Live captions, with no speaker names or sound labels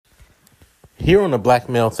Here on the Black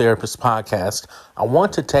Male Therapist podcast, I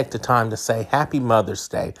want to take the time to say Happy Mother's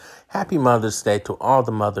Day. Happy Mother's Day to all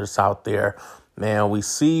the mothers out there. Man, we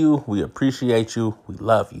see you, we appreciate you, we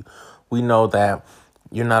love you. We know that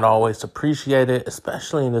you're not always appreciated,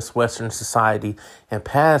 especially in this Western society, and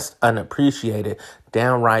past unappreciated,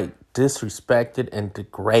 downright disrespected and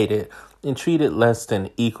degraded, and treated less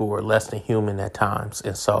than equal or less than human at times.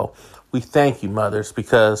 And so we thank you, mothers,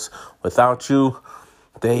 because without you,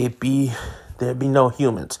 there'd be no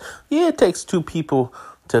humans. Yeah, it takes two people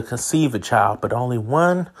to conceive a child, but only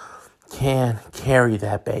one can carry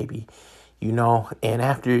that baby, and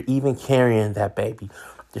after even carrying that baby,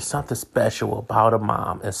 there's something special about a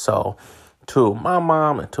mom. And so to my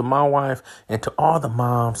mom and to my wife and to all the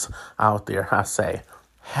moms out there, I say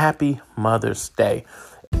Happy Mother's Day.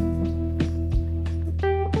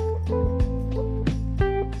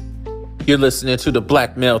 You're listening to the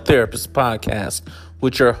Black Male Therapist podcast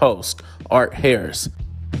with your host, Art Harris.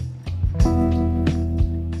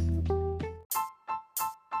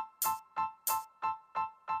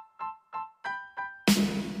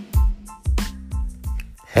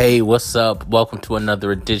 Hey, what's up? Welcome to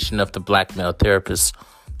another edition of the Black Male Therapist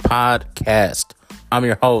podcast. I'm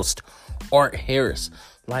your host, Art Harris,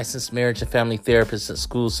 licensed marriage and family therapist and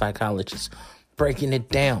school psychologist, breaking it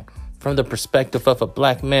down from the perspective of a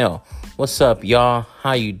black male. What's up, y'all?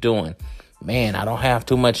 How you doing? Man, I don't have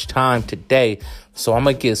too much time today, so I'm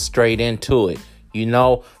going to get straight into it.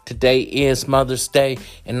 Today is Mother's Day,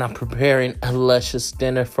 and I'm preparing a luscious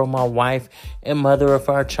dinner for my wife and mother of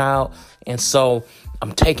our child. And so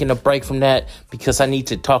I'm taking a break from that because I need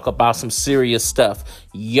to talk about some serious stuff.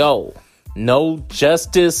 No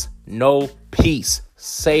justice, no peace.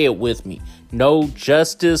 Say it with me. No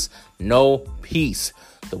justice, no peace.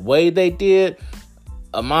 The way they did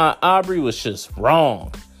Ahmaud Arbery was just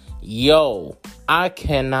wrong. I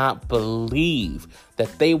cannot believe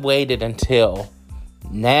that they waited until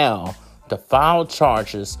now to file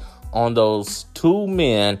charges on those two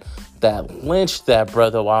men that lynched that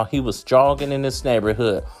brother while he was jogging in his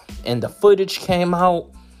neighborhood. And the footage came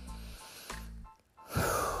out,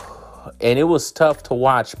 and it was tough to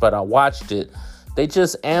watch, but I watched it. They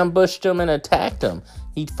just ambushed him and attacked him.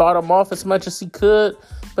 He fought them off as much as he could,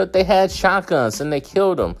 but they had shotguns and they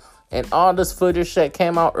killed him. And all this footage that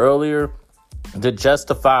came out earlier to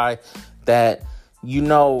justify that,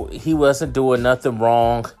 he wasn't doing nothing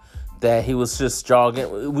wrong, that he was just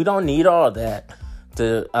jogging. We don't need all that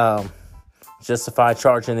to justify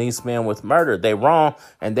charging these men with murder. They're wrong,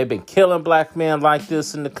 and they've been killing black men like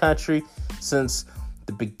this in the country since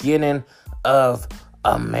the beginning of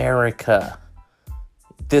America.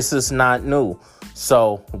 This is not new.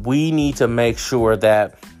 So we need to make sure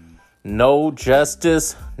that no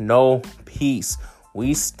justice, no peace.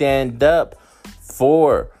 We stand up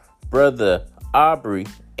for Brother Arbery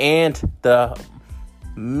and the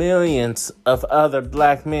millions of other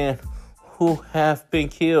black men who have been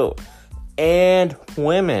killed, and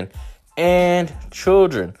women and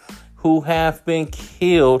children who have been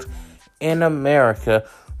killed in America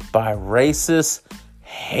by racist,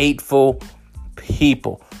 hateful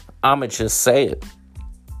people. I'ma just say it.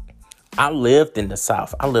 I lived in the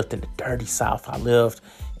South. I lived in the dirty South. I lived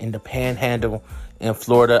in the Panhandle in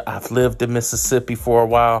Florida. I've lived in Mississippi for a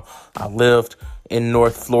while. I lived in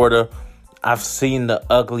North Florida. I've seen the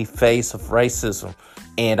ugly face of racism.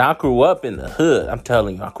 And I grew up in the hood. I'm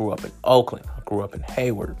telling you, I grew up in Oakland. I grew up in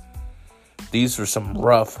Hayward. These were some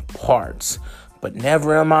rough parts. But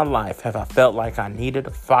never in my life have I felt like I needed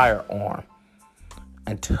a firearm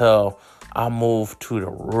until I moved to the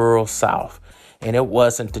rural South. And it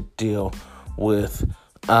wasn't to deal with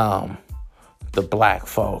the black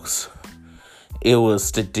folks. It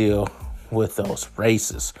was to deal with those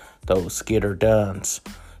racists, those get-her-dones,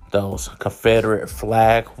 those Confederate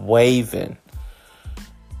flag waving,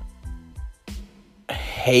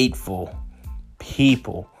 hateful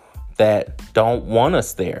people that don't want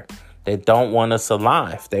us there. They don't want us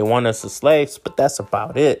alive. They want us as slaves, but that's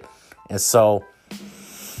about it. And so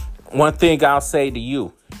one thing I'll say to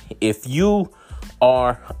you, if you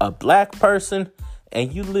are a black person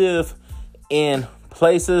and you live in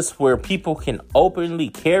places where people can openly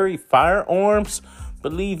carry firearms,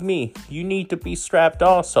 believe me, you need to be strapped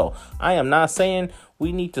also. I am not saying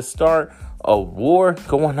we need to start a war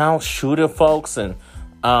going out shooting folks and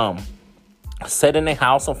setting their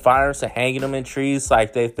house on fire and hanging them in trees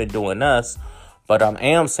like they've been doing us. But I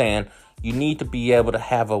am saying you need to be able to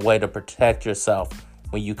have a way to protect yourself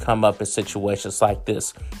when you come up in situations like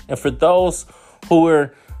this. And for those who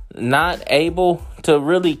are not able to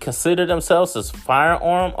really consider themselves as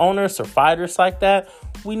firearm owners or fighters like that,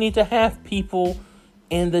 we need to have people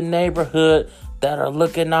in the neighborhood that are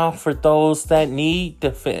looking out for those that need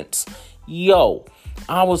defense. Yo,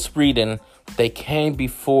 I was reading They Came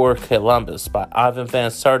Before Columbus by Ivan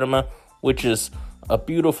Van Sertima, which is a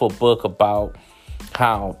beautiful book about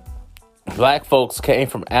how black folks came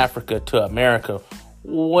from Africa to America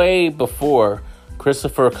way before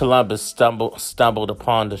Christopher Columbus stumbled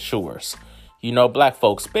upon the shores. You know, black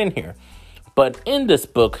folks been here. But in this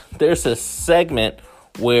book, there's a segment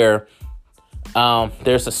where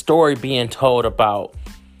there's a story being told about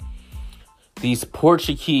these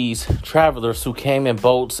Portuguese travelers who came in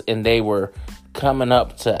boats and they were coming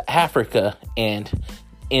up to Africa and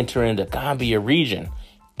entering the Gambia region.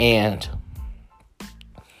 And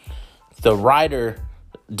the writer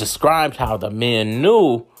described how the men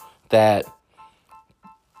knew that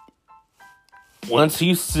once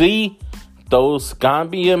you see those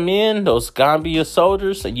Gambia men, those Gambia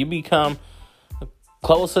soldiers, and you become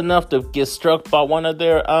close enough to get struck by one of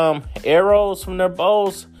their arrows from their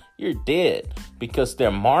bows, you're dead, because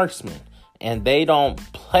they're marksmen and they don't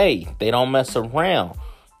play. They don't mess around.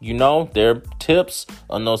 You know, their tips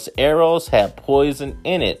on those arrows have poison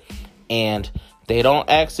in it and they don't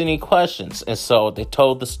ask any questions. And so they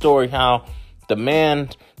told the story how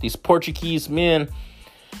these Portuguese men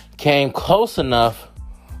came close enough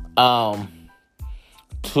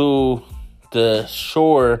to the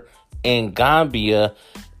shore in Gambia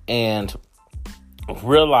and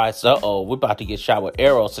realized, we're about to get shot with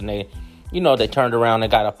arrows. And they turned around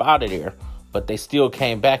and got up out of there. But they still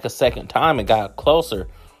came back a second time and got closer.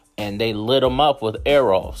 And they lit them up with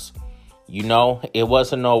arrows. You know, it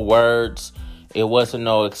wasn't no words. It wasn't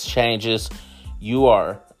no exchanges. You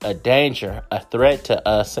are a danger, a threat to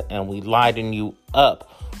us, and we lighten you up.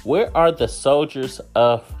 Where are the soldiers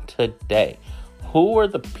of today? Who are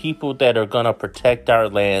the people that are going to protect our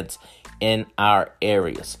lands in our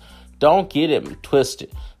areas? Don't get it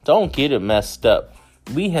twisted. Don't get it messed up.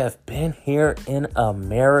 We have been here in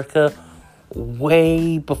America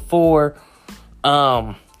way before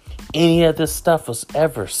any of this stuff was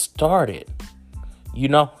ever started. You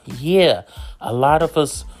know, yeah, a lot of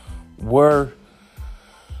us were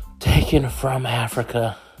taken from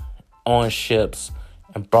Africa on ships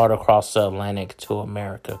and brought across the Atlantic to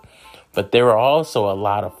America. But there were also a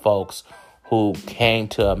lot of folks who came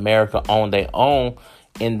to America on their own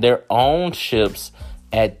in their own ships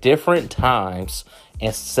at different times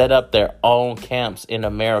and set up their own camps in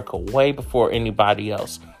America way before anybody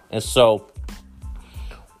else. And so,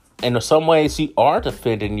 in some ways, you are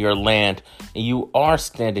defending your land and you are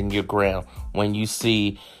standing your ground when you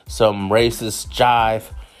see some racist jive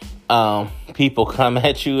people come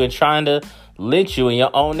at you and trying to lynch you in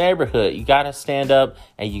your own neighborhood. You got to stand up,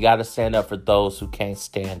 and you got to stand up for those who can't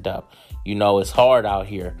stand up. You know, it's hard out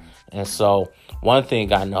here. And so one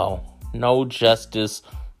thing I know, no justice,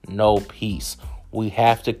 no peace. We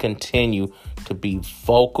have to continue to be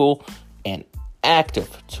vocal and active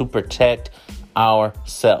to protect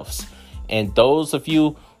ourselves. And those of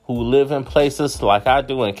you who live in places like I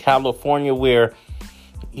do in California, where,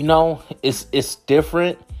 you know, it's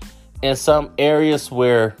different in some areas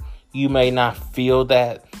where you may not feel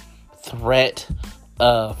that threat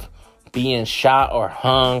of being shot or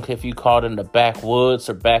hung if you caught in the backwoods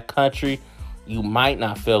or backcountry. You might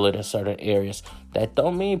not feel it in certain areas. That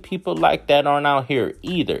don't mean people like that aren't out here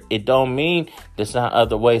either. It don't mean there's not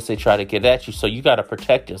other ways they try to get at you. So you got to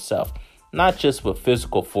protect yourself, not just with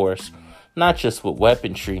physical force, not just with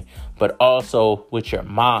weaponry, but also with your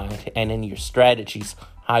mind and in your strategies,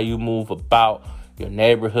 how you move about your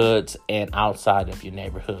neighborhoods and outside of your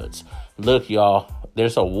neighborhoods. Look, y'all,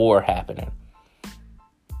 there's a war happening.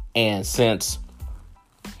 And since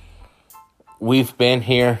we've been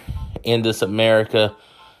here in this America,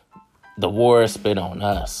 the war has been on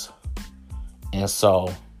us. And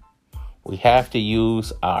so we have to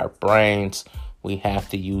use our brains. We have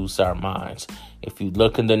to use our minds. If you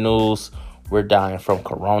look in the news, we're dying from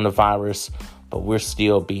coronavirus, but we're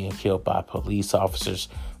still being killed by police officers.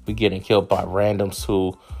 We're getting killed by randoms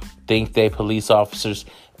who think they police officers.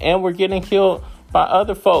 And we're getting killed by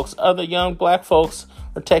other folks. Other young black folks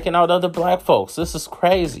are taking out other black folks. This is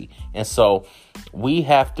crazy. And so we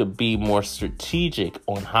have to be more strategic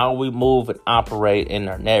on how we move and operate in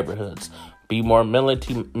our neighborhoods. Be more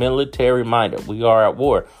military minded. We are at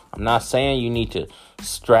war. I'm not saying you need to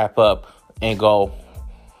strap up and go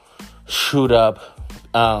shoot up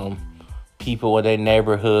people in their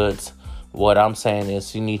neighborhoods. What I'm saying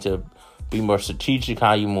is you need to be more strategic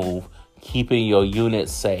how you move, keeping your unit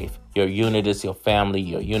safe. Your unit is your family.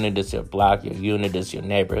 Your unit is your block. Your unit is your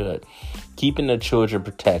neighborhood. Keeping the children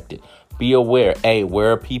protected. Be aware. Hey,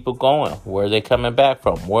 where are people going? Where are they coming back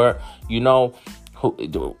from? Where,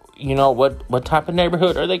 what type of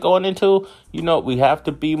neighborhood are they going into? We have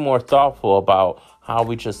to be more thoughtful about how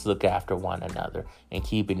we just look after one another and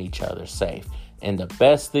keeping each other safe. And the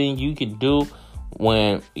best thing you can do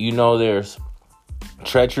when there's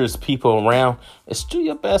treacherous people around is do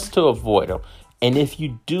your best to avoid them. And if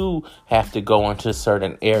you do have to go into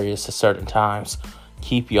certain areas at certain times,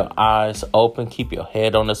 keep your eyes open, keep your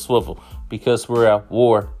head on the swivel, because we're at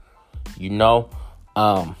war.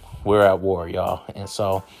 We're at war, y'all. And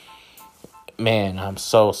so, man, I'm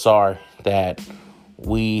so sorry that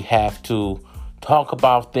we have to talk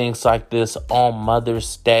about things like this on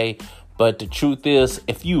Mother's Day. But the truth is,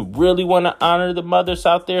 if you really want to honor the mothers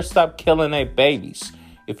out there, stop killing their babies.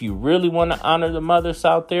 If you really want to honor the mothers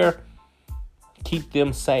out there, keep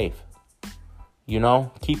them safe.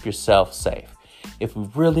 Keep yourself safe. If we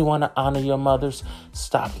really want to honor your mothers,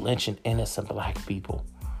 stop lynching innocent black people.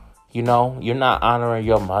 You're not honoring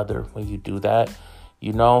your mother when you do that.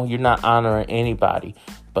 You're not honoring anybody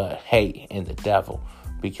but hate and the devil,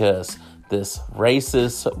 because this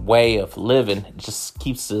racist way of living just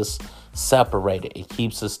keeps us separated. It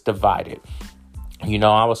keeps us divided.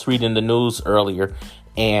 I was reading the news earlier,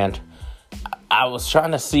 and I was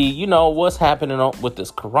trying to see, what's happening with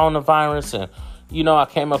this coronavirus. And, I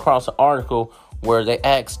came across an article where they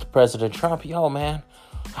asked President Trump, yo, man,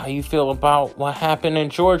 how you feel about what happened in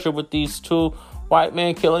Georgia with these two white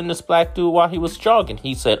men killing this black dude while he was jogging?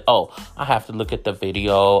 He said, I have to look at the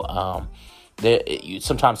video.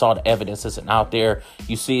 Sometimes all the evidence isn't out there.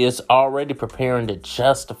 You see, it's already preparing to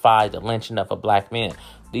justify the lynching of a black man.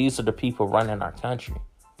 These are the people running our country,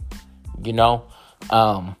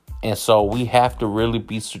 and so we have to really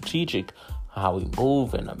be strategic how we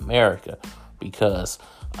move in America, because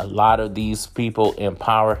a lot of these people in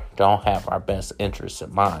power don't have our best interests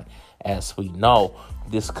in mind. As we know,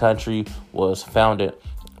 this country was founded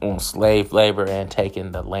on slave labor and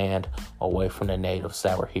taking the land away from the natives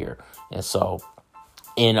that were here. And so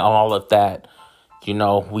in all of that,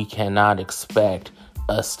 we cannot expect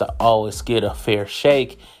us to always get a fair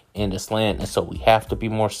shake in this land. And so we have to be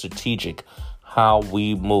more strategic how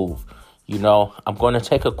we move. I'm going to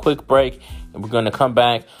take a quick break, and we're going to come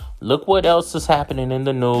back, look what else is happening in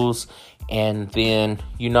the news, and then,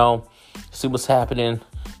 see what's happening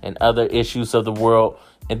in other issues of the world.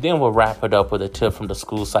 And then we'll wrap it up with a tip from the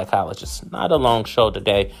school psychologist. Not a long show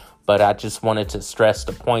today, but I just wanted to stress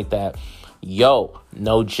the point that,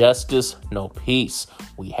 no justice, no peace.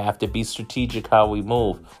 We have to be strategic how we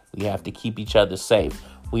move. We have to keep each other safe.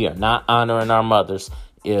 We are not honoring our mothers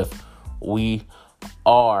if we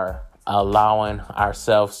are allowing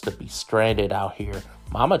ourselves to be stranded out here.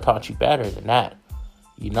 Mama taught you better than that.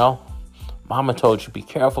 Mama told you be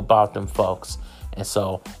careful about them folks. And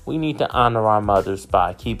so we need to honor our mothers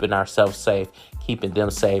by keeping ourselves safe, keeping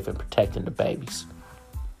them safe, and protecting the babies.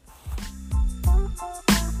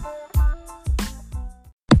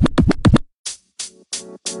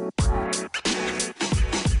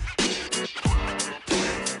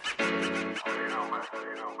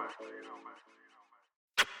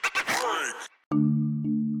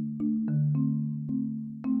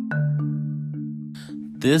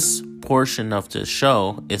 This portion of the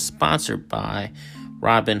show is sponsored by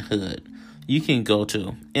Robinhood. You can go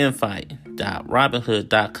to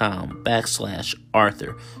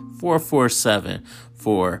invite.robinhood.com/Arthur447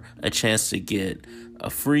 for a chance to get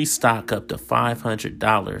a free stock up to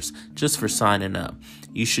 $500 just for signing up.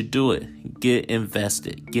 You should do it. Get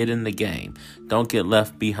invested. Get in the game. Don't get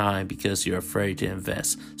left behind because you're afraid to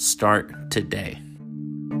invest. Start today.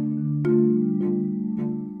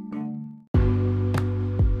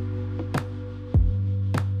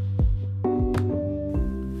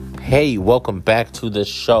 Hey, welcome back to the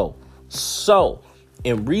show. So,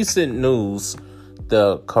 in recent news,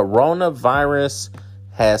 the coronavirus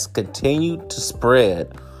has continued to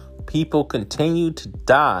spread. People continue to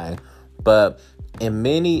die, but in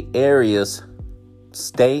many areas,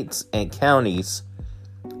 states, and counties,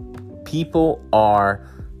 people are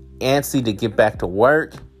antsy to get back to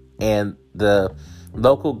work, and the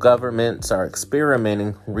local governments are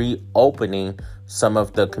experimenting reopening some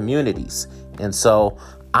of the communities. And so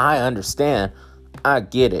I understand. I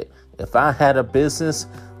get it. If I had a business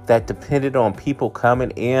that depended on people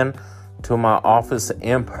coming in to my office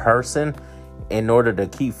in person in order to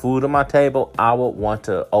keep food on my table, I would want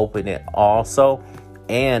to open it also.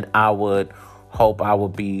 And I would hope I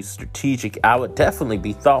would be strategic. I would definitely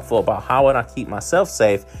be thoughtful about how would I keep myself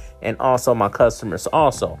safe and also my customers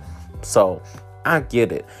also. So I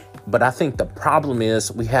get it. But I think the problem is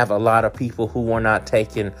we have a lot of people who are not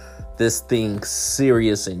taking this thing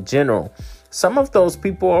serious in general. Some of those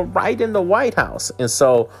people are right in the White House. And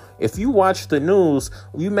so If you watch the news,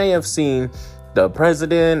 you may have seen the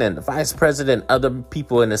president and the vice president, other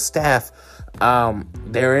people in the staff.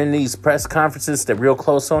 They're in these press conferences. They're real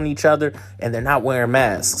close on each other, and they're not wearing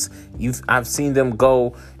masks. I've seen them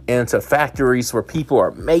go into factories where people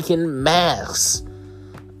are making masks,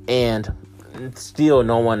 and still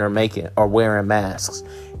no one are wearing masks.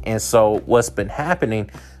 And so what's been happening,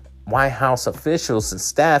 White House officials and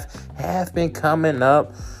staff have been coming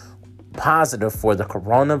up positive for the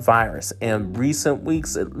coronavirus. In recent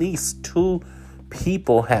weeks, at least 2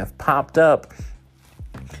 people have popped up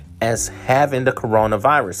as having the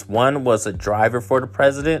coronavirus. One was a driver for the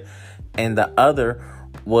president, and the other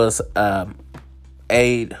was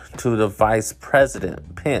aide to the vice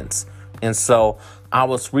president, Pence. And so I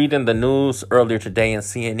was reading the news earlier today in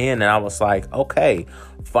CNN, and I was like, okay,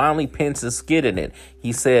 finally Pence is getting it.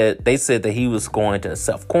 They said that he was going to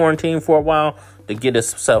self-quarantine for a while to get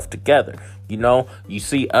himself together. You know, you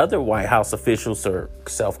see other White House officials are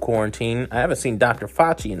self-quarantining. I haven't seen Dr.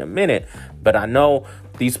 Fauci in a minute, but I know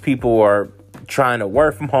these people are trying to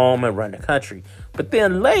work from home and run the country. But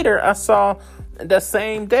then later I saw the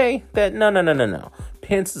same day that no.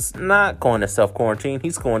 Pence is not going to self-quarantine.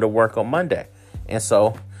 He's going to work on Monday. And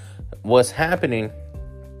so what's happening,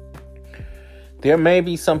 there may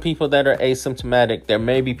be some people that are asymptomatic. There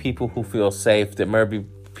may be people who feel safe. There may be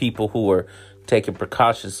people who are taking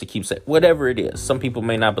precautions to keep safe. Whatever it is. Some people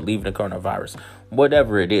may not believe in the coronavirus.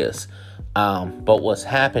 Whatever it is. But what's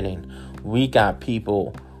happening, we got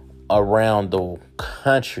people around the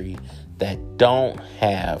country that don't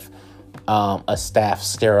have a staff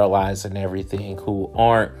sterilizing everything, who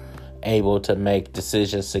aren't able to make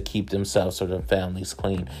decisions to keep themselves or their families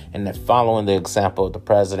clean, and they're following the example of the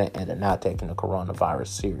president, and they're not taking the coronavirus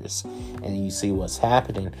serious. And you see what's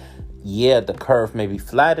happening. Yeah, the curve may be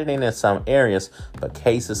flattening in some areas, but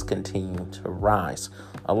cases continue to rise.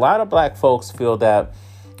 A lot of black folks feel that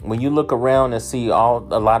when you look around and see a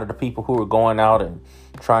lot of the people who are going out and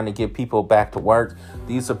trying to get people back to work,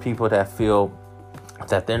 these are people that feel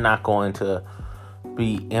that they're not going to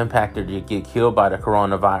be impacted or get killed by the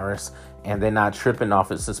coronavirus, and they're not tripping off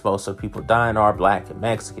it's just most of people dying are black and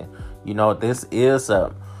Mexican. You know, this is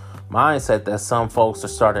a mindset that some folks are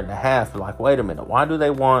starting to have. Like, wait a minute, why do they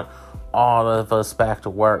want all of us back to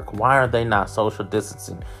work? Why are they not social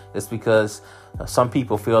distancing? It's because some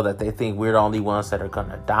people feel that they think we're the only ones that are going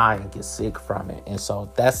to die and get sick from it. And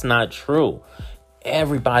so that's not true.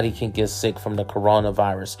 Everybody can get sick from the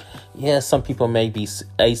coronavirus. Yes, some people may be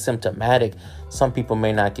asymptomatic. Some people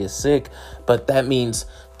may not get sick, but that means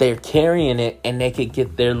they're carrying it and they could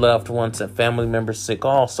get their loved ones and family members sick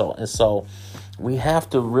also. And so we have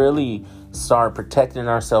to really start protecting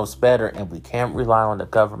ourselves better, and we can't rely on the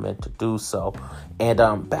government to do so.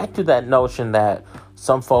 And back to that notion that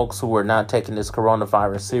some folks who are not taking this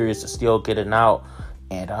coronavirus serious are still getting out,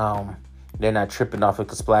 and they're not tripping off it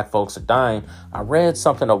because black folks are dying. I read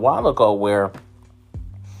something a while ago where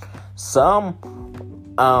some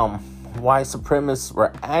white supremacists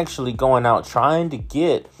were actually going out trying to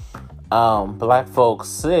get black folks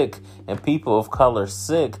sick and people of color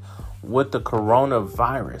sick with the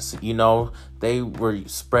coronavirus. You know, they were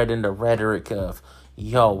spreading the rhetoric of,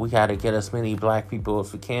 yo, we got to get as many black people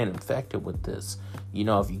as we can infected with this. You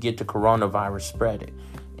know, if you get the coronavirus, spread it.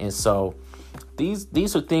 And so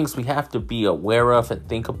these are things we have to be aware of and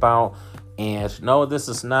think about. And no, this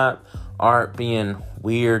is not art being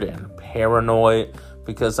weird and paranoid,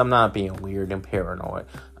 because I'm not being weird and paranoid.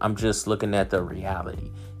 I'm just looking at the reality.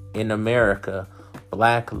 In America,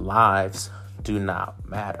 black lives do not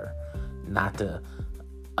matter. Not the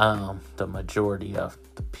majority of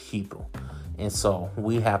the people. And so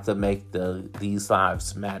we have to make these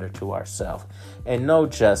lives matter to ourselves. And no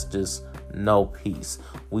justice, no peace.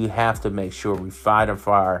 We have to make sure we fight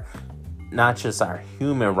for not just our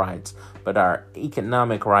human rights, but our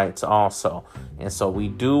economic rights also. And so we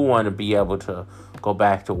do want to be able to go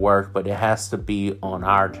back to work, but it has to be on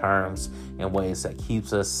our terms in ways that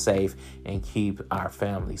keeps us safe and keep our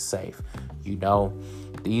families safe. You know,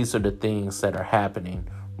 these are the things that are happening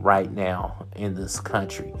right now in this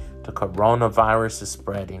country. The coronavirus is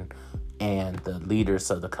spreading, and the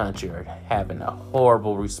leaders of the country are having a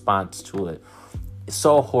horrible response to it. It's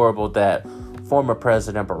so horrible that former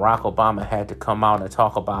President Barack Obama had to come out and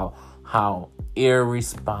talk about how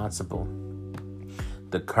irresponsible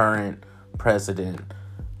the current president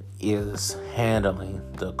is handling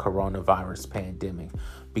the coronavirus pandemic.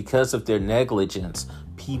 Because of their negligence,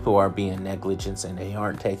 people are being negligent and they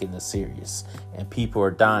aren't taking this serious, and people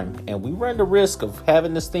are dying. And we run the risk of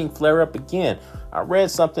having this thing flare up again. I read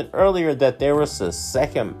something earlier that there was a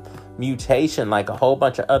second mutation, like a whole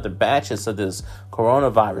bunch of other batches of this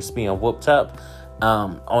coronavirus being whooped up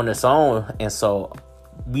on its own. And so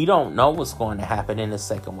we don't know what's going to happen in the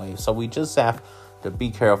second wave. So we just have to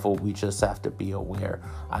be careful. We just have to be aware.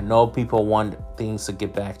 I know people want things to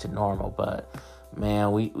get back to normal, but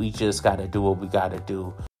man, we just got to do what we got to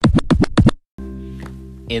do.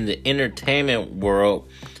 In the entertainment world,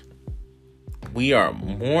 we are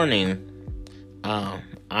mourning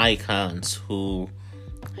icons who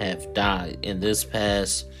have died. In this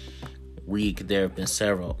past week, there have been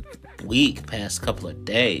past couple of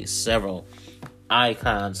days, several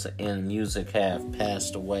icons in music have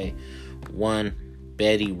passed away. One,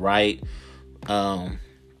 Betty Wright,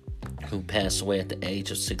 who passed away at the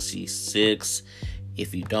age of 66.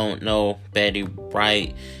 If you don't know Betty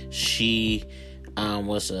Wright, she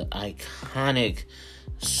was an iconic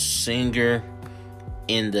singer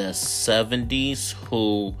in the 70s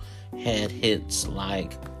who had hits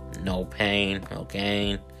like No Pain, No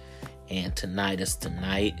Gain, and Tonight is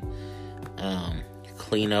Tonight.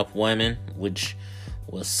 Clean Up Women, which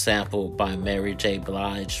was sampled by Mary J.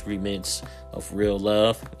 Blige remix of Real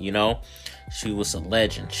Love. You know, she was a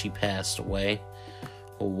legend. She passed away.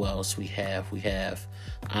 Who else we have? We have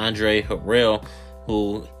Andre Harrell,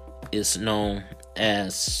 who is known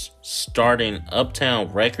as starting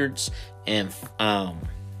Uptown Records and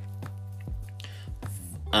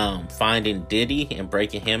finding Diddy and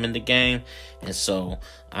breaking him in the game. And so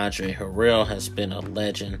Andre Harrell has been a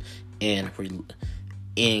legend and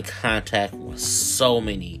in contact with so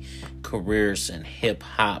many careers in hip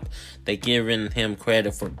hop. They giving him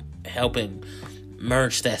credit for helping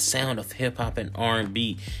merge that sound of hip hop and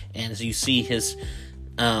R&B. And as you see, his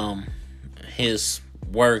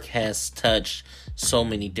work has touched so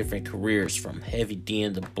many different careers, from Heavy D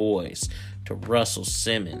and the Boys to Russell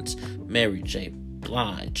Simmons, Mary J.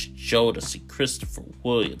 Blige, Jodeci, Christopher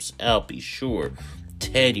Williams, Al B. Sure,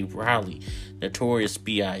 Teddy Riley, Notorious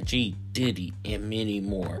B.I.G., Diddy, and many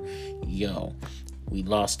more. Yo, we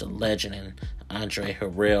lost a legend in Andre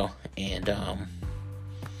Harrell. And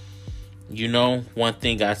you know, one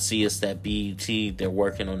thing I see is that BET, they're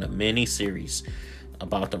working on a mini-series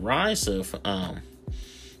about the rise of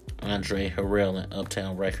Andre Harrell and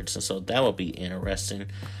Uptown Records, and so that will be interesting.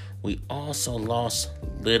 We also lost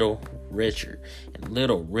Little Richard, and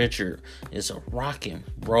Little Richard is a rock and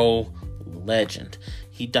roll legend.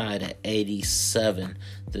 He died at 87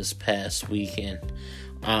 this past weekend.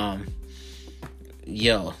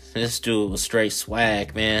 Yo, this dude was straight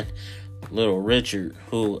swag, man. Little Richard,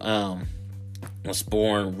 who was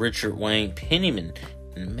born Richard Wayne Penniman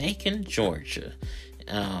in Macon, Georgia.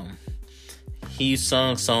 He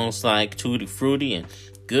sung songs like Tutti Frutti and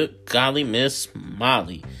Good Golly Miss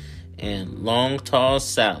Molly and Long Tall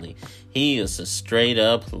Sally. He is a straight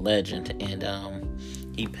up legend, and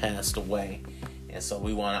he passed away. And so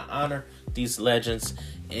we want to honor these legends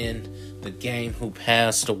in the game who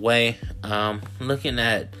passed away. Looking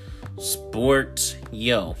at sports,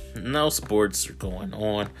 no sports are going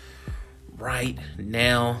on right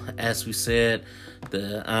now. As we said,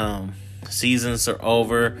 the seasons are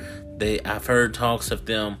over. I've heard talks of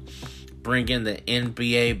them bringing the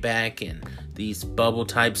NBA back in these bubble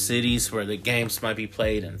type cities where the games might be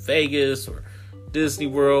played in Vegas or Disney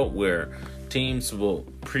World, where teams will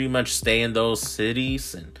pretty much stay in those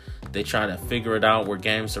cities and they try to figure it out where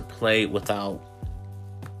games are played without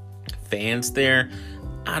fans there.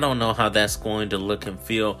 I don't know how that's going to look and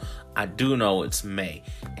feel. I do know it's May,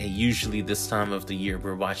 and usually this time of the year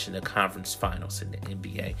we're watching the conference finals in the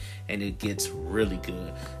NBA, and it gets really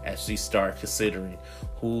good as we start considering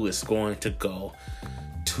who is going to go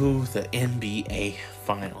to the NBA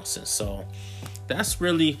finals. And so that's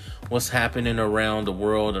really what's happening around the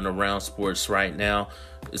world and around sports right now.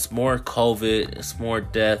 It's more COVID, it's more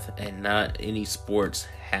death, and not any sports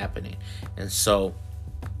happening. And so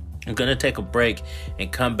I'm going to take a break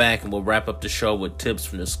and come back, and we'll wrap up the show with tips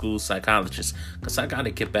from the school psychologist, because I got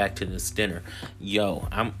to get back to this dinner.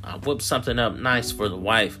 I whipped something up nice for the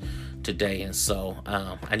wife today, and so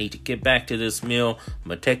I need to get back to this meal. I'm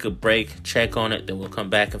going to take a break, check on it, then we'll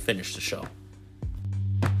come back and finish the show.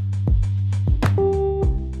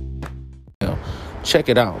 Check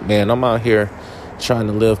it out, man. I'm out here trying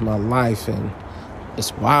to live my life, and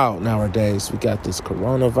it's wild nowadays. We got this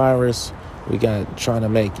coronavirus. We got trying to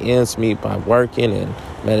make ends meet by working and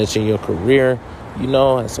managing your career.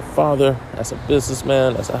 As a father, as a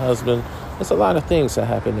businessman, as a husband, there's a lot of things that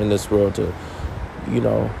happen in this world to,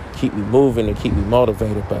 keep me moving and keep me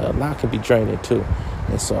motivated. But a lot can be draining too.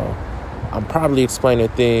 And so I'm probably explaining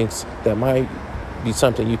things that might be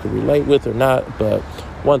something you can relate with or not. But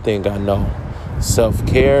one thing I know,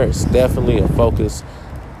 self-care is definitely a focus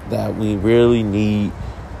that we really need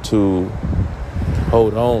to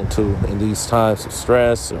hold on to in these times of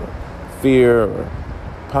stress or fear or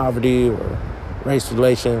poverty or race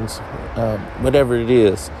relations, whatever it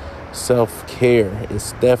is. Self-care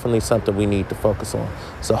is definitely something we need to focus on.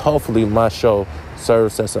 So hopefully my show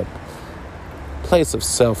serves as a place of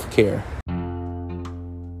self-care.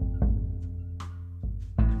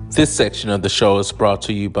 This section of the show is brought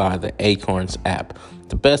to you by the Acorns app.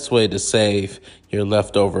 The best way to save your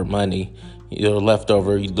leftover money, your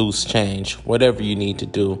leftover loose change, whatever you need to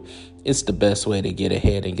do, it's the best way to get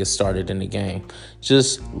ahead and get started in the game.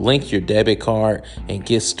 Just link your debit card and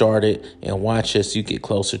get started and watch as you get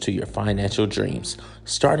closer to your financial dreams.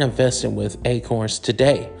 Start investing with Acorns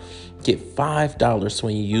today. Get $5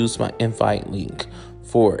 when you use my invite link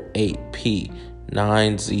for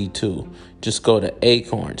 8P9Z2. Just go to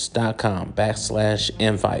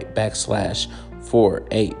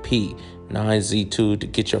acorns.com/invite/48P9Z2 to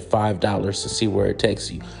get your $5 to see where it takes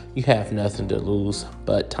you. You have nothing to lose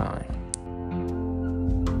but time.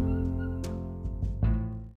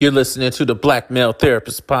 You're listening to the Black Male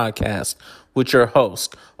Therapist Podcast with your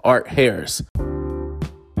host, Art Harris.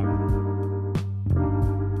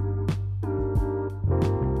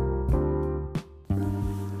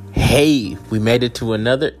 Hey, we made it to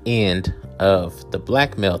another end of the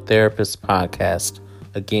Black Male Therapist Podcast.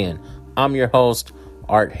 Again, I'm your host,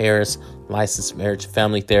 Art Harris, licensed marriage and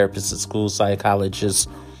family therapist and school psychologist,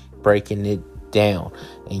 breaking it down.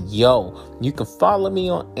 And you can follow me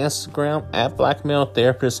on Instagram at Black Male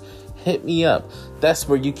Therapist. Hit me up. That's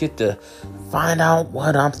where you get to find out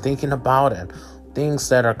what I'm thinking about and things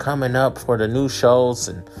that are coming up for the new shows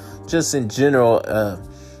and just in general,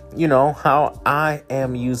 how I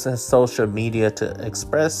am using social media to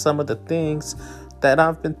express some of the things that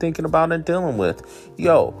I've been thinking about and dealing with.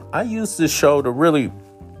 I use this show to really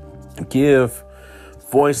give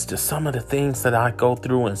voice to some of the things that I go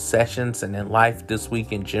through in sessions and in life this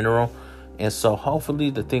week in general. And so hopefully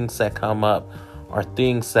the things that come up are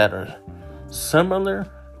things that are similar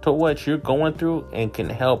to what you're going through and can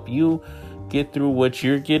help you get through what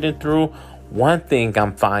you're getting through. One thing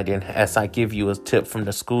I'm finding as I give you a tip from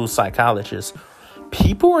the school psychologist,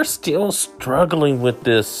 people are still struggling with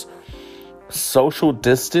this social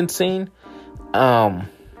distancing,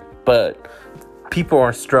 but people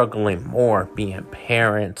are struggling more being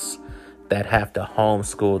parents that have to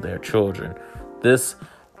homeschool their children. This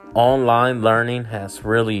online learning has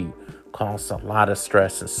really caused a lot of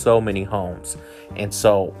stress in so many homes. And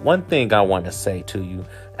so one thing I want to say to you,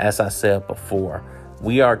 as I said before,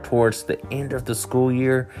 we are towards the end of the school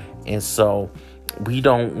year. And so we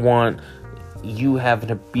don't want you having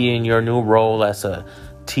to be in your new role as a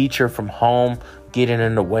teacher from home getting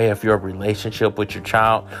in the way of your relationship with your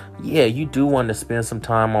child. Yeah, you do want to spend some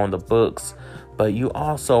time on the books, but you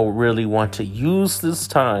also really want to use this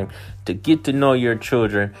time to get to know your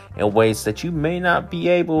children in ways that you may not be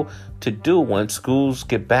able to do when schools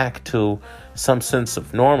get back to some sense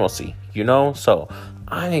of normalcy, So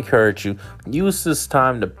I encourage you, use this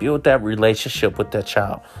time to build that relationship with that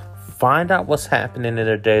child. Find out what's happening in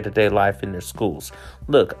their day-to-day life in their schools.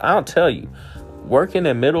 Look, I'll tell you, working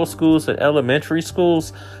in middle schools and elementary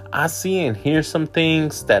schools, I see and hear some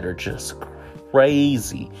things that are just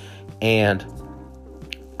crazy. And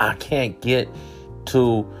I can't get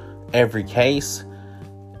to every case.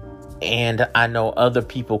 And I know other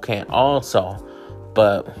people can't also.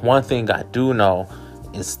 But one thing I do know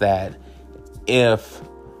is that if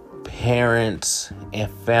parents and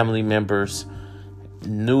family members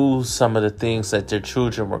knew some of the things that their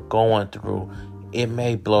children were going through, it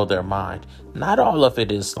may blow their mind. Not all of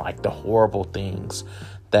it is like the horrible things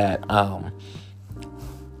that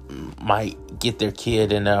might get their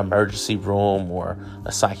kid in an emergency room or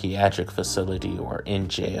a psychiatric facility or in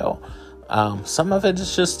jail. Some of it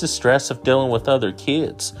is just the stress of dealing with other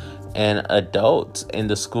kids and adults in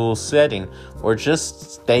the school setting, or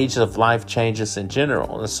just stage of life changes in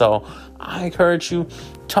general. And so I encourage you,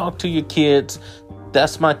 talk to your kids.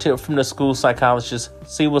 That's my tip from the school psychologist.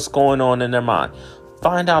 See what's going on in their mind.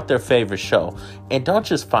 Find out their favorite show. And don't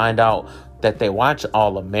just find out that they watch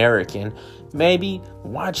All American. Maybe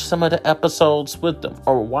watch some of the episodes with them,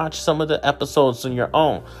 or watch some of the episodes on your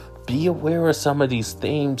own. Be aware of some of these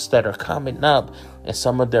themes that are coming up in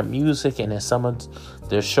some of their music and in some of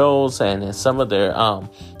their shows and in some of their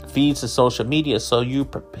feeds and social media, so you're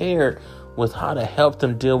prepared with how to help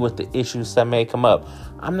them deal with the issues that may come up.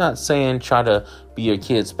 I'm not saying try to be your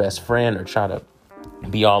kid's best friend or try to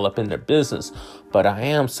be all up in their business, but I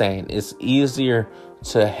am saying it's easier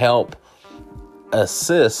to help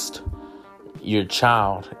assist your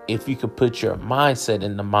child if you could put your mindset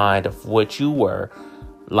in the mind of what you were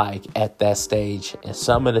like at that stage, and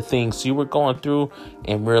some of the things you were going through,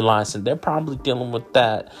 and realizing they're probably dealing with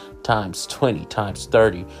that times 20, times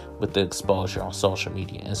 30 with the exposure on social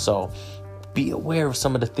media. And so be aware of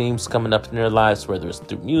some of the themes coming up in their lives, whether it's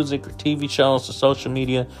through music or TV shows or social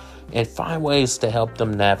media, and find ways to help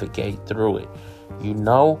them navigate through it.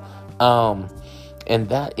 And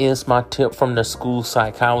that is my tip from the school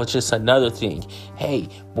psychologist. Another thing, hey,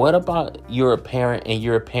 what about you're a parent and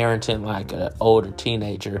you're parenting like an older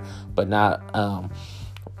teenager, but not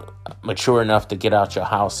mature enough to get out your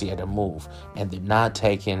house yet and move, and they're not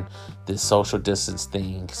taking this social distance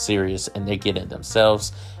thing serious, and they're getting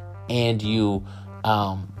themselves and you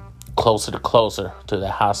closer to the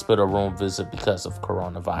hospital room visit because of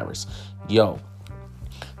coronavirus.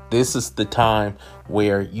 This is the time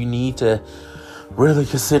where you need to really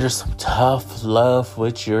consider some tough love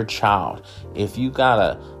with your child. If you got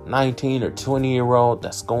a 19 or 20-year-old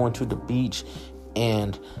that's going to the beach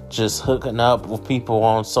and just hooking up with people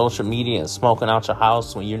on social media and smoking out your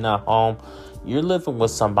house when you're not home, you're living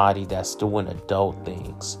with somebody that's doing adult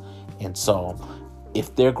things. And so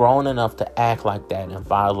if they're grown enough to act like that and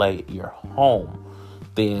violate your home,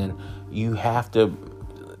 then you have to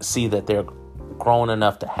see that they're grown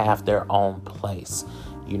enough to have their own place.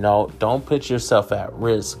 Don't put yourself at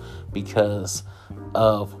risk because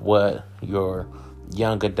of what your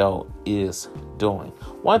young adult is doing.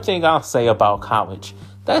 One thing I'll say about college,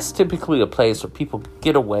 that's typically a place where people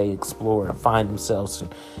get away, explore, and find themselves,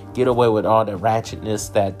 and get away with all the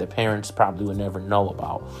ratchetness that the parents probably would never know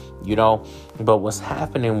about, But what's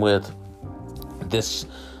happening with this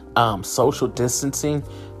social distancing,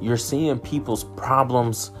 you're seeing people's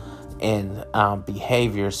problems and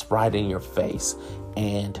behaviors right in your face.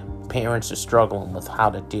 And parents are struggling with how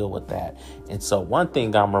to deal with that. And so one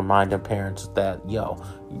thing I'm reminding parents is that,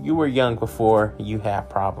 you were young before, you had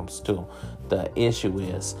problems too. The issue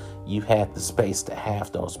is you had the space to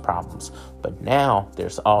have those problems. But now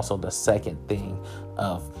there's also the second thing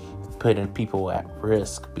of putting people at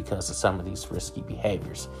risk because of some of these risky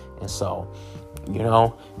behaviors. And so,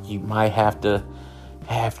 you might have to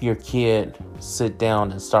have your kid sit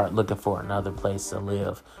down and start looking for another place to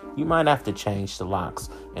live. You might have to change the locks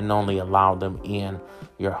and only allow them in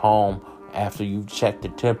your home after you've checked the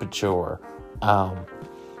temperature or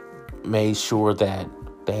made sure that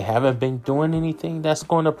they haven't been doing anything that's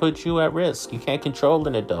going to put you at risk. You can't control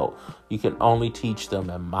an adult. You can only teach them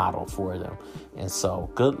and model for them. And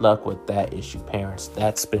so good luck with that issue, parents.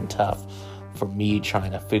 That's been tough for me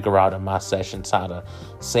trying to figure out in my sessions how to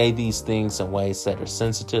say these things in ways that are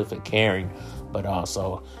sensitive and caring, but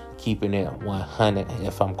also keeping it 100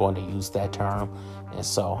 if I'm going to use that term. And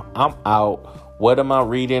so I'm out. What am I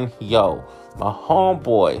reading? My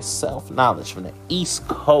homeboy, Self-Knowledge from the East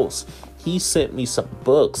Coast, he sent me some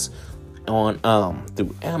books on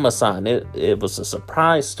through Amazon. It was a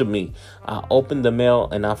surprise to me. I opened the mail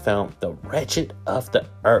and I found The Wretched of the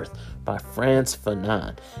Earth by Frantz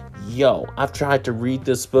Fanon. I've tried to read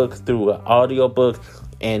this book through an audiobook,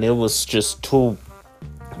 and it was just too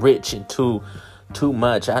rich and too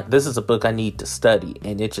much. This is a book I need to study,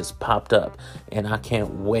 and it just popped up, and I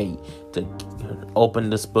can't wait to open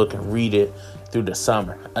this book and read it through the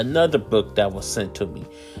summer. Another book that was sent to me,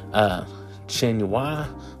 Chinua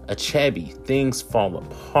Achebe, Things Fall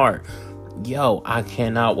Apart. I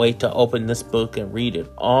cannot wait to open this book and read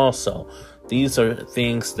it. Also, these are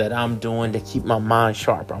things that I'm doing to keep my mind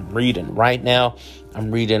sharp. I'm reading right now.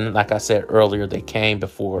 I'm reading, like I said earlier, They Came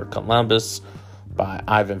Before Columbus by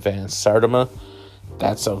Ivan Van Sertima.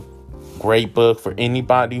 That's a great book for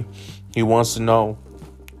anybody who wants to know,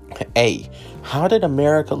 hey, how did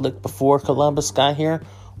America look before Columbus got here?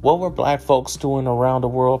 What were black folks doing around the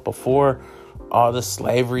world before all the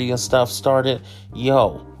slavery and stuff started?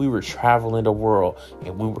 We were traveling the world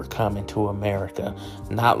and we were coming to America.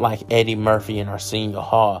 Not like Eddie Murphy in Arsenio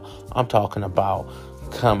Hall. I'm talking about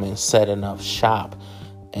coming, setting up shop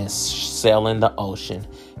and sailing the ocean.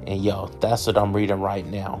 And that's what I'm reading right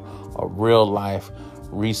now. A real life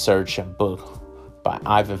research and book by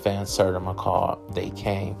Ivan Van Sertima called They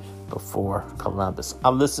Came Before Columbus. I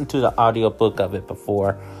listened to the audiobook of it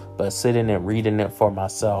before, but sitting and reading it for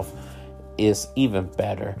myself is even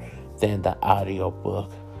better than the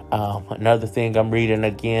audiobook. Another thing I'm reading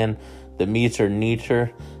again, The Meter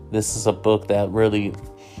Neter. This is a book that really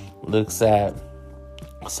looks at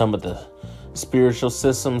some of the spiritual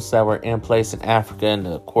systems that were in place in Africa and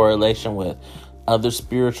the correlation with other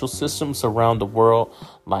spiritual systems around the world,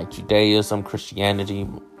 like Judaism, Christianity,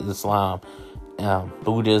 Islam,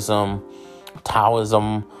 Buddhism,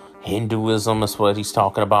 Taoism, Hinduism is what he's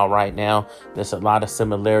talking about right now. There's a lot of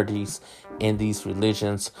similarities in these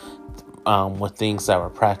religions. with things that were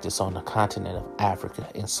practiced on the continent of Africa.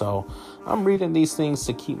 And so I'm reading these things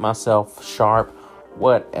to keep myself sharp.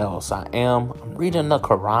 What else? I'm reading the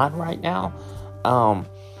Quran right now.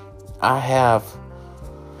 I have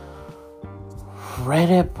read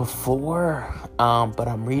it before, but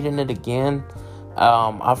I'm reading it again.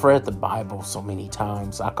 I've read the Bible so many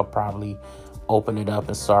times, I could probably open it up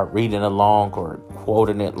and start reading along or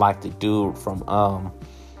quoting it like the dude from,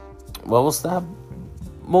 what was that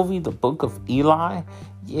movie? The Book of Eli?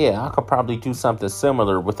 Yeah, I could probably do something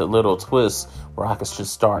similar with a little twist where I could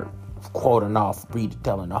just start quoting off,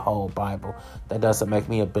 telling the whole Bible. That doesn't make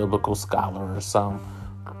me a biblical scholar or some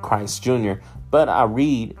Christ Jr., but I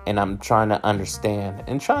read and I'm trying to understand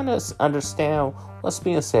what's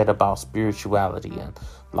being said about spirituality and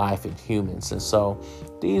life and humans. And so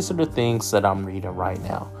these are the things that I'm reading right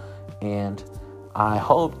now. And I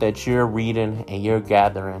hope that you're reading and you're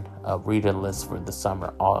gathering a reading list for the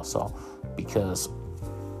summer also, because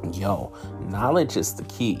knowledge is the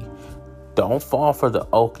key. Don't fall for the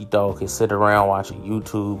okie doke and sit around watching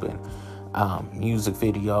YouTube and music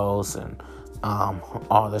videos and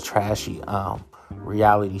all the trashy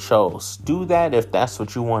reality shows. Do that if that's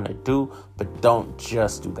what you want to do, but don't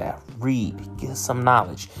just do that. Read, get some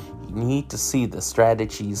knowledge. You need to see the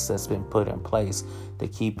strategies that's been put in place to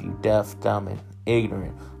keep you deaf, dumb, and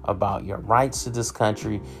ignorant about your rights to this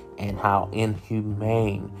country and how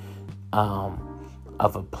inhumane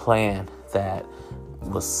of a plan that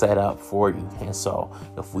was set up for you. And so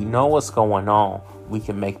if we know what's going on, we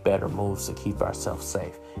can make better moves to keep ourselves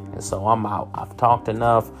safe. And so I'm out. I've talked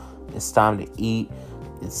enough. It's time to eat.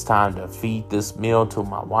 It's time to feed this meal to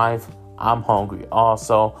my wife. I'm hungry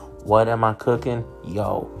also. What am I cooking?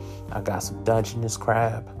 I got some Dungeness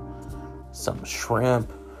crab, some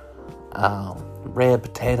shrimp, red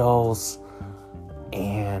potatoes,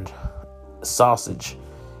 and sausage.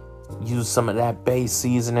 Use some of that base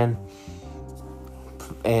seasoning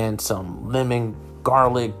and some lemon,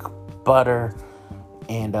 garlic, butter,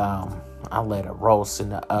 and I let it roast in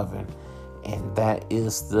the oven. And that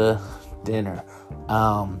is the dinner.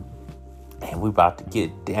 And we about to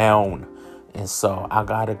get down. And so I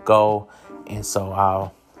gotta go. And so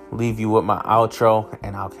I'll leave you with my outro,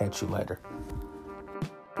 and I'll catch you later.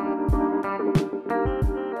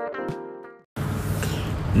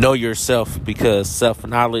 Know yourself, because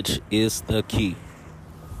self-knowledge is the key.